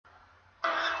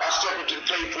to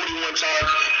play 41 times,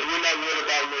 and we're not worried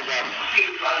about nobody.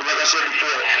 Like I said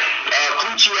before,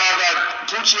 Pucci, I got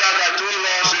 3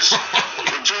 losses,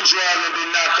 and 2 draws and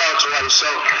been knocked out twice. So,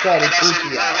 like I said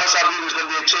before, once I beat, it's going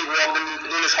to be a cakewalk, and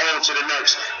then it's on to the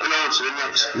next, and on to the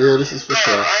next. Yeah, this is for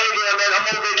sure. I ain't doing that. I'm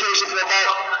on vacation for about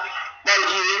a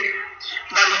year.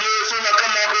 About a year, soon I come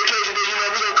on vacation, then, we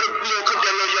gonna cook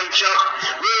that little young chump.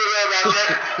 We ain't worried about that.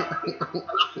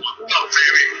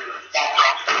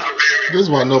 This is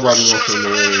why nobody wants to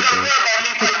know anything.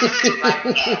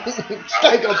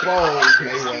 Strike a pose,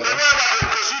 Mayweather.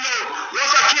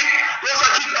 Once I kick,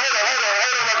 hold on.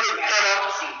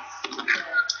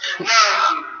 Now,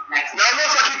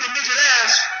 once I kick the midget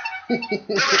ass, I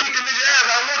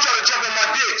don't want y'all to jump on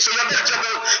my dick. So y'all better get on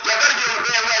the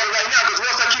bandwagon right now, because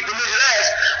once I kick the midget ass,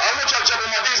 I don't want y'all to jump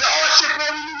on my dick and say, oh shit,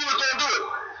 bro, you knew you was gonna do it.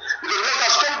 Because once I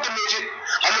stroke the midget,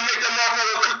 I'm gonna make that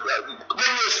motherfucker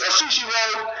make me a sushi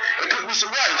roll and cook me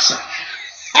some rice.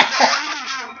 All you can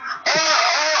do,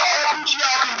 all Pucci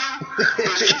y'all can do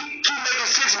is keep making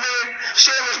 6 men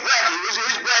share his bracket.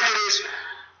 His bracket is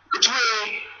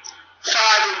between 5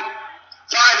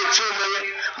 and 10 million.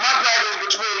 My bracket is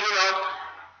between,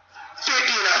 50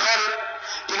 and 100.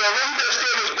 When he better stay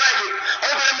in his bracket,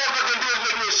 all that motherfucker can do is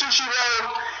make me a sushi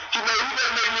roll. He better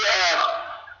make me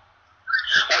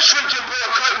a shrimp tempura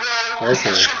cut roll.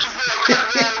 Okay. A shrimp tempura cut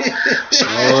roll.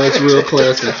 Oh, it's real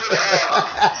classy.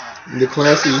 The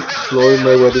classy Floyd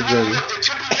Mayweather Jr. I'm gonna take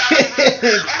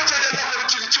that motherfucker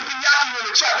to the teppanyaki room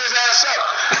and chop his ass up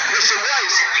with some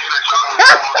rice.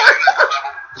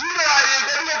 You know how it is.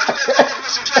 They gonna cook that motherfucker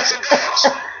with some Jackson dogs.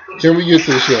 Can we get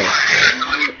to the show?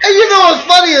 And you know what's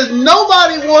funny is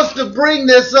nobody wants to bring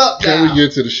this up now. Can we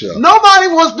get to the show? Nobody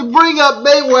wants to bring up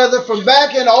Mayweather from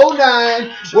back in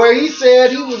 2009 where he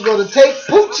said he was going to take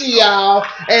Pucci out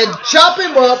and chop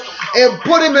him up and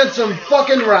put him in some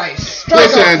fucking rice.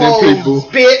 Strike a pose, people.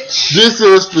 Bitch. This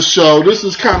is the show. This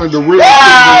is kind of the real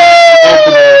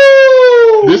opener.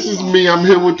 This is me. I'm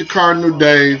here with the Cardinal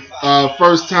Dave.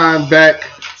 First time back.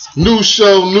 New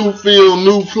show, new feel,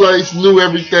 new place, new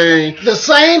everything. The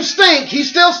same stink. He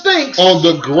still stinks. On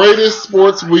the greatest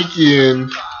sports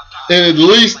weekend in at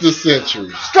least the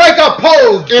century. Strike a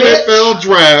pose, bitch. NFL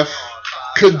Draft,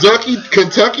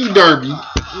 Kentucky Derby,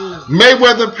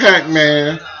 Mayweather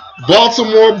Pac-Man,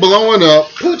 Baltimore blowing up,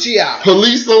 Pucci out,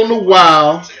 police on the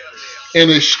wild,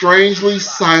 and a strangely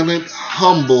silent,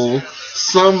 humble,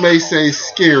 some may say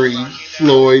scary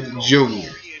Floyd Jr.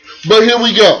 But here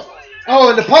we go. Oh,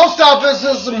 and the post office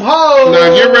is some hoes.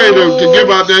 Now get ready to give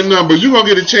out that number. You're going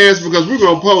to get a chance because we're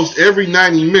going to post every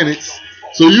 90 minutes.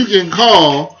 So you can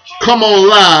call, come on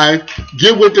live,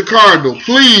 get with the Cardinal.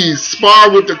 Please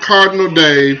spar with the Cardinal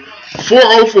Dave,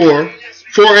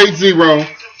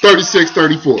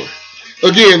 404-480-3634.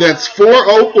 Again, that's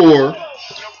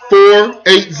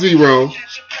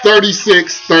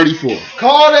 404-480-3634.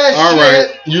 Call that All shit. All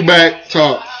right, you back,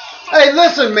 talk. Hey,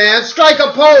 listen, man, strike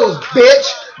a pose, bitch.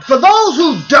 For those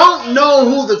who don't know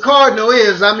who the Cardinal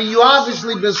is, I mean, you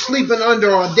obviously been sleeping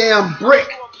under a damn brick.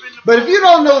 But if you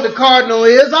don't know who the Cardinal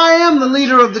is, I am the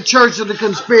leader of the Church of the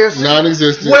Conspiracy.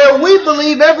 Non-existent. Where we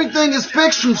believe everything is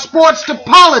fixed from sports to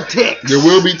politics. There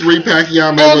will be 3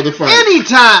 Pacquiao Mayweather fights.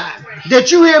 Anytime that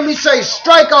you hear me say,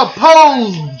 strike a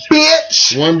pose,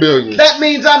 bitch. 1 billion. That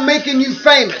means I'm making you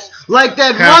famous. Like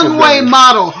that runway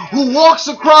model who walks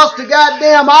across the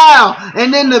goddamn aisle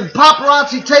and then the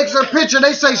paparazzi takes her picture.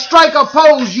 They say, strike a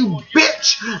pose, you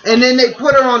bitch. And then they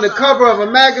put her on the cover of a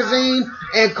magazine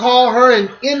and call her an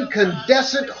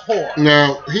incandescent whore.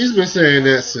 Now, he's been saying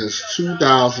that since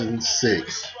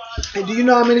 2006. And do you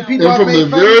know how many people and I've made famous?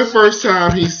 From the very first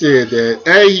time he said that,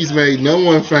 A, he's made no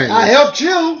one famous. I helped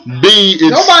you. B, it's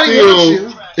Nobody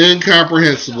still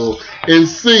incomprehensible. And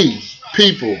C,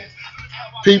 people.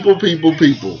 Truckee,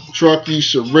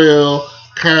 Sherelle,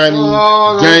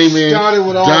 Connie, Damon,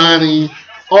 Donnie,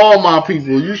 all my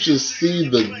people. You should see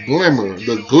the glimmer,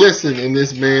 the glisten in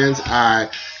this man's eye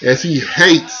as he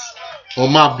hates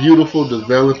on my beautiful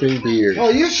developing beard. Oh,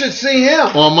 you should see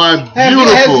him. On my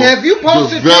beautiful have you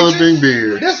posted developing pictures?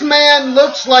 beard. This man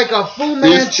looks like a Fu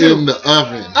Manchu. It's in the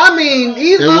oven. I mean,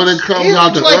 he looks like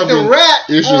the rat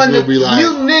on the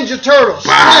Mutant Ninja Turtles.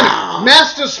 Wow.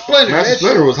 Master Splinter. Master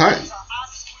Splinter was hype.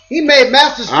 He made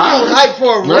Master Splinter was hype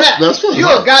for a rat. That's what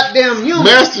You're a goddamn human.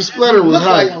 Master Splinter was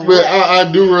hype. But I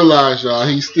do realize, y'all,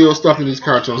 he's still stuck in these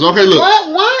cartoons. Okay, look.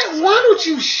 Why don't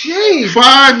you shave?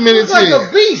 5 minutes in. Like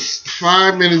a beast.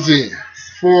 5 minutes in.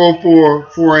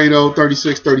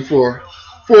 404-480-3634.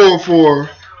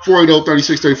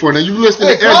 404-480-3634. Now, you listen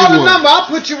to everyone. Call the number. I'll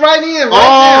put you right in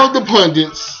all now. The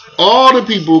pundits, all the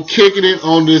people kicking it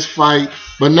on this fight.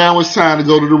 But now it's time to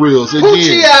go to the reels.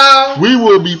 Again, we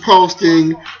will be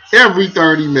posting every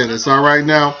 30 minutes. All right,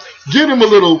 now give them a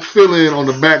little fill in on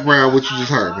the background what you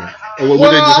just heard, man. Well,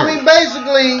 I mean,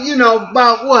 basically, you know,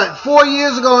 about 4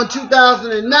 years ago in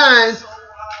 2009,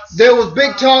 there was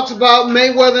big talks about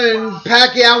Mayweather and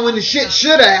Pacquiao when the shit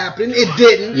should have happened. It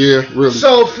didn't. Yeah, really.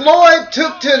 So Floyd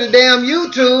took to the damn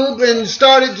YouTube and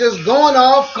started just going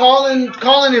off, calling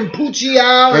him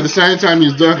Poochie-ow. At the same time,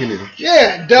 he's ducking him.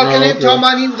 Yeah, ducking him, talking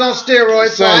about he was on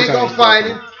steroids, so I ain't gonna fight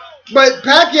him. But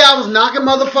Pacquiao was knocking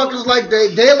motherfuckers like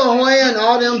De La Hoya and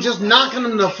all them, just knocking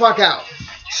them the fuck out.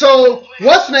 So,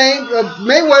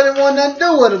 Mayweather wanted nothing to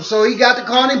do with him, so he got to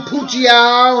call him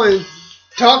Poochie-ow and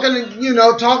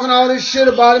talking all this shit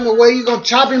about him, the way he's gonna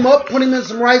chop him up, put him in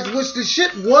some rice, which the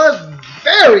shit was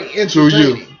very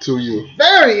entertaining. To you.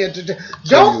 Very entertaining.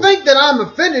 Don't think that I'm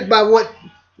offended by what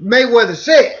Mayweather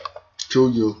said. To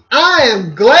you. I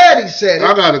am glad he said it.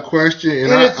 I got a question,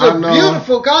 and it's a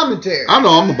beautiful commentary. I know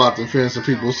I'm about to offend some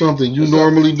people, something you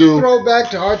normally do. Throwback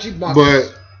to Archie Bunker.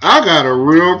 But I got a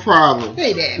real problem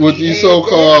with these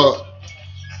so-called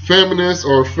feminists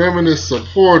or feminist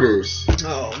supporters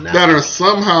that are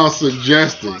somehow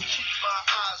suggesting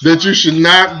that you should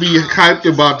not be hyped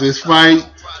about this fight.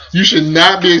 You should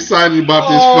not be excited about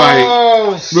this fight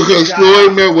because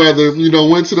Floyd Mayweather,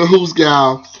 went to the Hoos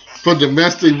Gal for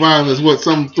domestic violence.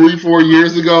 Some 3-4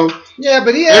 years ago. Yeah,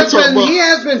 but he has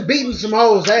been beating some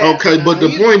hoes ass. Okay, but the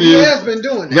point is, he has been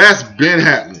doing that. That's been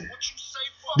happening.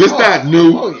 This not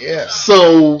new. Oh yeah.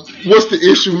 So what's the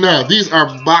issue now? These are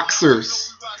boxers.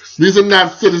 These are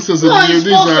not citizens of the year.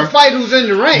 These are fight who's in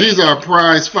the ring. These are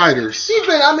prize fighters. He's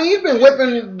been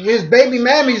whipping his baby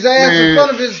mammy's ass in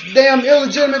front of his damn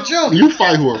illegitimate children. You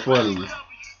fight who are in front of you.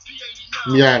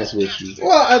 To be honest with you.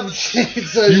 Well,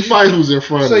 so you fight who's in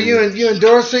front of you. So you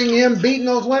endorsing him beating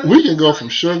those women? We can go from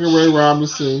Sugar Ray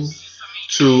Robinson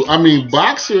to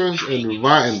boxers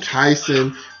and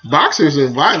Tyson. Boxers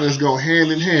and violence go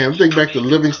hand in hand. Think back to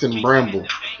Livingston Bramble.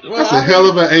 That's a hell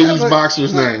of an 80s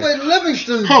boxer's name.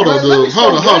 Livingston. Hold on, dude.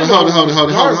 Hold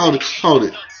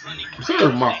it.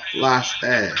 Serve my fly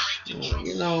stash.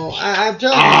 I'm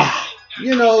telling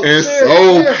you. And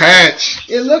Soul Patch.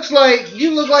 It looks like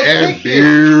you look like Pig Pit. You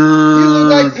look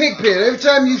like Pig Pit. Every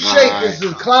time you shake, there's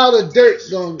a cloud of dirt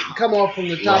gonna come off from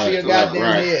the top of your goddamn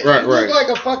head. You look like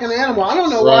a fucking animal. I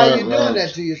don't know why you're doing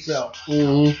that to yourself.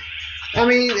 Mm-hmm. I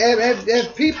mean, as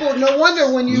people, no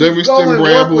wonder when you Livingston go and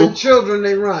Bramble, work with children,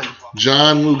 they run.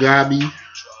 John Mugabe,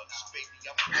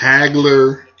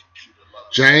 Hagler,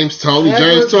 James Toney.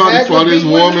 James Toney fought his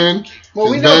woman,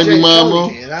 his baby mama,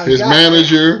 his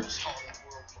manager.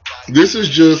 This is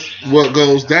just what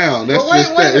goes down. That's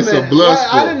just that. It's a blood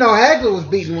sport. I didn't know Hagler was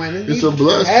beating women. It's a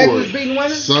blood sport. Hagler's beating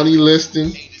women? Sonny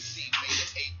Liston.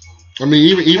 I mean,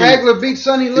 even Hagler beat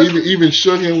Sonny Liston? Even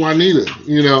Sugar and Juanita,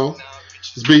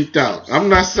 is beat out. I'm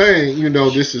not saying,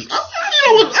 this is. I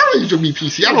don't usually be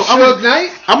PC. Suge Knight?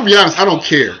 I'm gonna be honest. I don't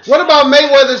care. What about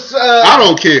Mayweather's? I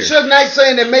don't care. Suge Knight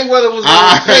saying that Mayweather was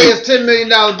going to pay his $10 million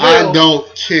bill. I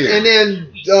don't care. And then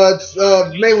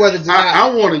Mayweather denied. I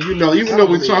want to, even though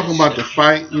we're talking about the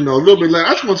fight, a little bit later,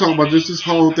 I just want to talk about this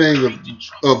whole thing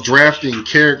of drafting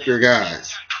character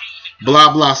guys.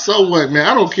 Blah blah. So what, man?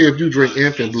 I don't care if you drink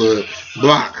infant blood.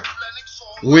 Block.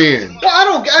 Win. Well, I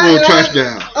don't. For a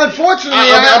touchdown. Unfortunately,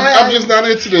 I'm just not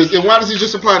into this. And why does he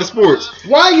just apply to sports?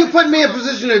 Why are you putting me in a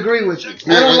position to agree with you?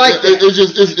 I don't like that.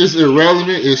 It's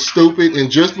irrelevant. It's stupid. And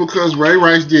just because Ray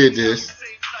Rice did this,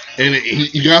 and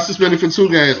he got suspended for 2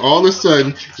 games, all of a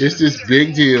sudden it's this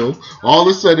big deal. All of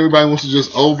a sudden everybody wants to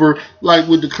just like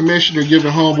with the commissioner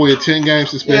giving homeboy a 10-game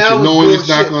suspension, knowing he's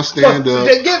not going to stand up.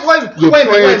 Wait a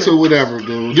minute. To whatever,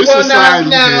 dude. This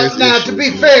society has now, issues, to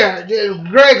be fair,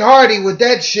 Greg Hardy with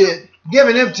that shit,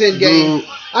 giving him 10 games.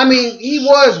 I mean, he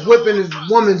was whipping his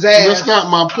woman's ass. That's not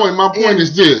my point. My point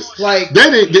is this: the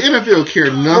NFL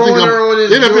cared nothing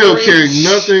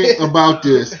about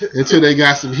this until they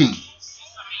got some heat.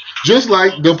 Just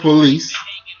like the police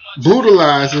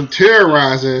brutalizing,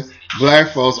 terrorizing black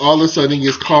folks, all of a sudden he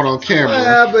gets caught on camera.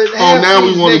 Now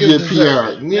we want to get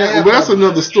PR. But that's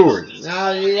another story.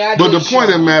 But the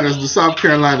point that matters, the South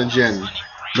Carolina Jenny.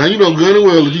 Now, good and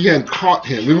well if he hadn't caught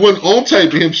him. It wasn't on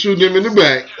tape of him shooting him in the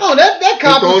back. Oh, that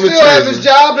cop would still have his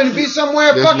job and be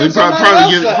somewhere fucking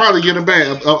probably get a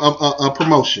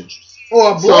promotion.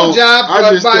 Or a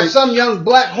blowjob by some young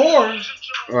black whore.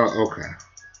 Okay.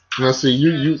 Now, see,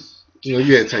 you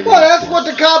take well, that's what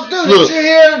the cops do. Look, did you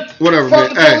hear? Whatever,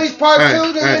 Fuck the police part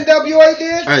 2 that NWA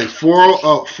did? Hey,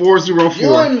 404.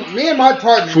 Me and my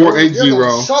partner.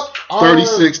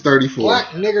 480-3634. Black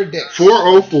nigger dick.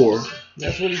 404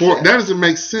 That's what he said. That doesn't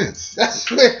make sense. That's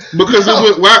where, because it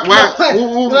would, why?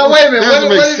 No, wait a minute.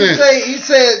 What did he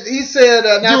say? He said.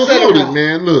 Now I said it wrong.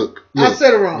 Man. Look, I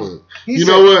said it wrong. Look. You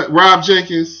know what, Rob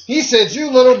Jenkins? He said,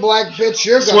 "You little black bitch,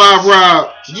 you're gonna Suave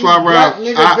Rob.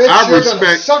 I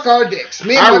respect. Suck our dicks.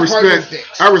 Me and my partner's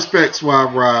dicks. I respect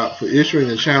Suave Rob for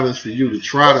issuing a challenge for you to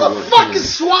try to. What the fuck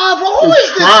is Suave? Who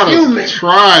is this human?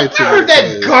 Try to. I heard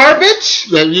that garbage.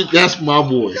 That's my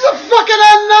boy. He's a fucking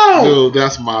unknown. Dude,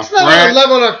 that's my friend. Not on the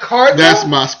level of Cardinal. That's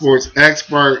my sports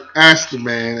expert. Ask the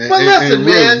man. But listen,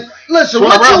 man. Listen,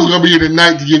 Suave Rob was gonna be here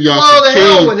tonight to give y'all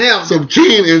some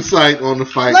keen insight on the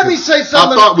fight. Let me say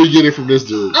something. I thought we'd get it from this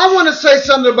dude. I want to say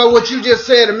something about what you just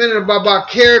said a minute about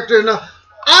character.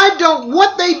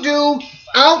 What they do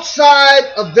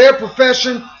outside of their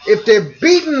profession, if they're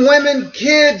beating women,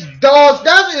 kids, dogs,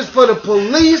 that is for the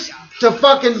police to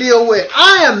fucking deal with.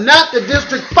 I am not the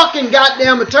district fucking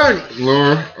goddamn attorney.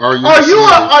 Laura, are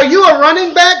you a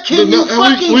running back? Can you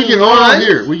fucking we can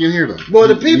run? We can hear them. Well,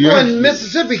 the people in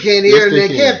Mississippi can't hear, and they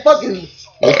can't fucking.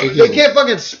 They can't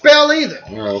fucking spell either.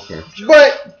 Oh, okay.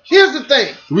 But here's the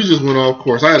thing. We just went off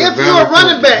course. If you're a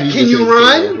running back, can you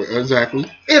run? Exactly.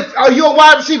 Are you a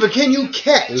wide receiver? Can you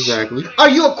catch? Exactly. Are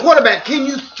you a quarterback? Can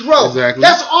you throw? Exactly.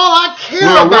 That's all I care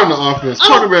about. Run the offense.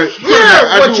 Quarterback.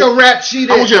 What your rap sheet is.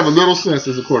 I want you to have a little sense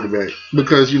as a quarterback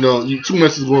because too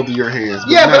much is going through your hands.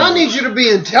 But I need you to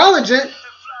be intelligent.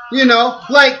 Here's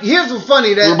what's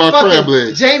funny. That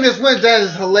fucking Jameis Winston, that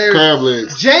is hilarious. Crab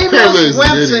legs. Jameis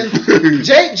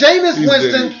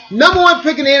Winston, number 1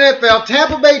 pick in the NFL.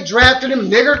 Tampa Bay drafted him.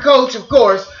 Nigger coach, of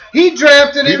course. He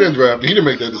drafted him. He didn't draft him. He didn't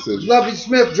make that decision. Lovie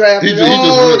Smith drafted him.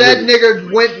 That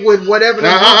nigger went with whatever.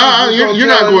 You're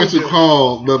not going to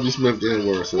call Lovie Smith the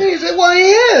N-word. So. He said, well,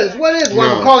 he is. What is? What,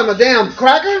 I'm calling him a damn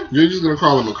cracker? You're just going to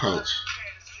call him a coach.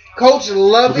 Coach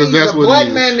Lovie. He's a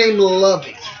black man named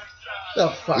Lovie. The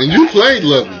fuck and you played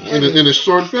Lovie in a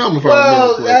short film. If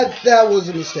I remember that was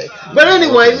a mistake. But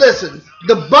anyway, listen.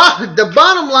 The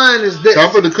bottom line is this. I'm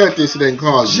about to cut this and then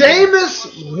call you.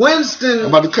 Jameis Winston. I'm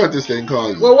about to cut this and then call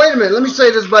you. Well, wait a minute. Let me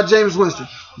say this about Jameis Winston.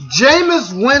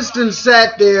 Jameis Winston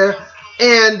sat there,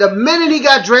 and the minute he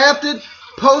got drafted,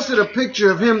 posted a picture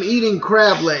of him eating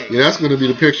crab legs. Yeah, that's going to be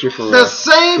the picture for the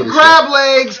same crab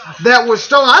legs that were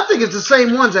stolen. I think it's the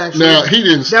same ones, actually. Now, he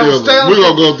didn't steal them. We're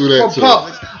going to go through that, too.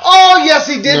 Publix. Oh, yes,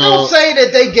 he did. No, don't say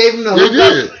that they gave him the hookup.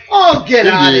 They did. Oh, get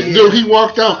out of here. Dude, he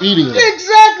walked out eating them.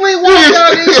 Exactly, walked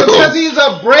out eating them because he's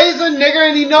a brazen nigger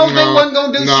and he knows they wasn't going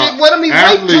to do shit with him. He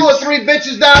raped 2 or 3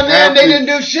 bitches down there and they didn't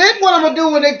do shit. What am I do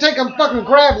when they take him fucking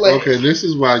crab legs? Okay, this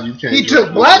is why you can't. He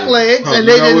took black legs and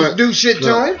they didn't do shit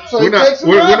to him. So we're not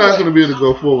going to be able to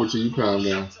go forward till you calm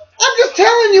down. I'm just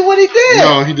telling you what he did.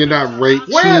 No, he did not rape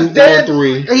 2 or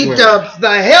 3.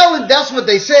 The hell, that's what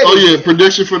they said. Oh, yeah,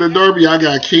 prediction for the Derby, I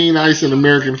got Keen Ice and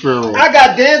American Pharoah. I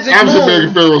got Danzig Moon.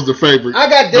 American Pharoah's the favorite. I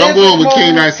got Danzig Moon. I'm going with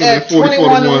Keen Ice at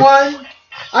 21-1.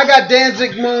 I got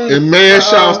Danzig Moon. And man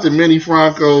shouts to Manny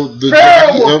Franco, the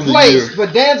Pharoah will place,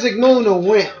 but Danzig Moon will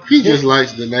win. He just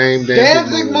likes the name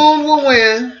Danzig Moon will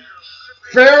win.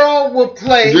 Pharaoh will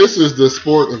play. This is the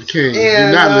sport of kings.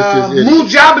 And, do not listen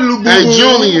Mujabalu and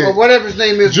Julian, or whatever his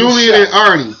name is. Julian and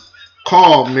Arnie,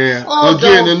 call, man.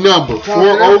 Again, the number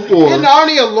 404. Isn't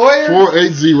Arnie a lawyer?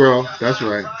 480. That's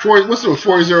right. What's the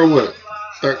 40 what?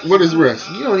 What is the rest?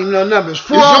 You don't even know numbers.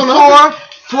 404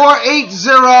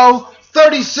 480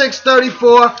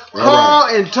 3634. Call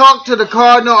and talk to the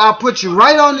Cardinal. I'll put you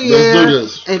right on the air. Let's do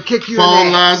this. And kick you Phone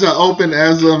in the ass. lines are open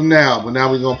as of now, but now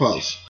we're going to post.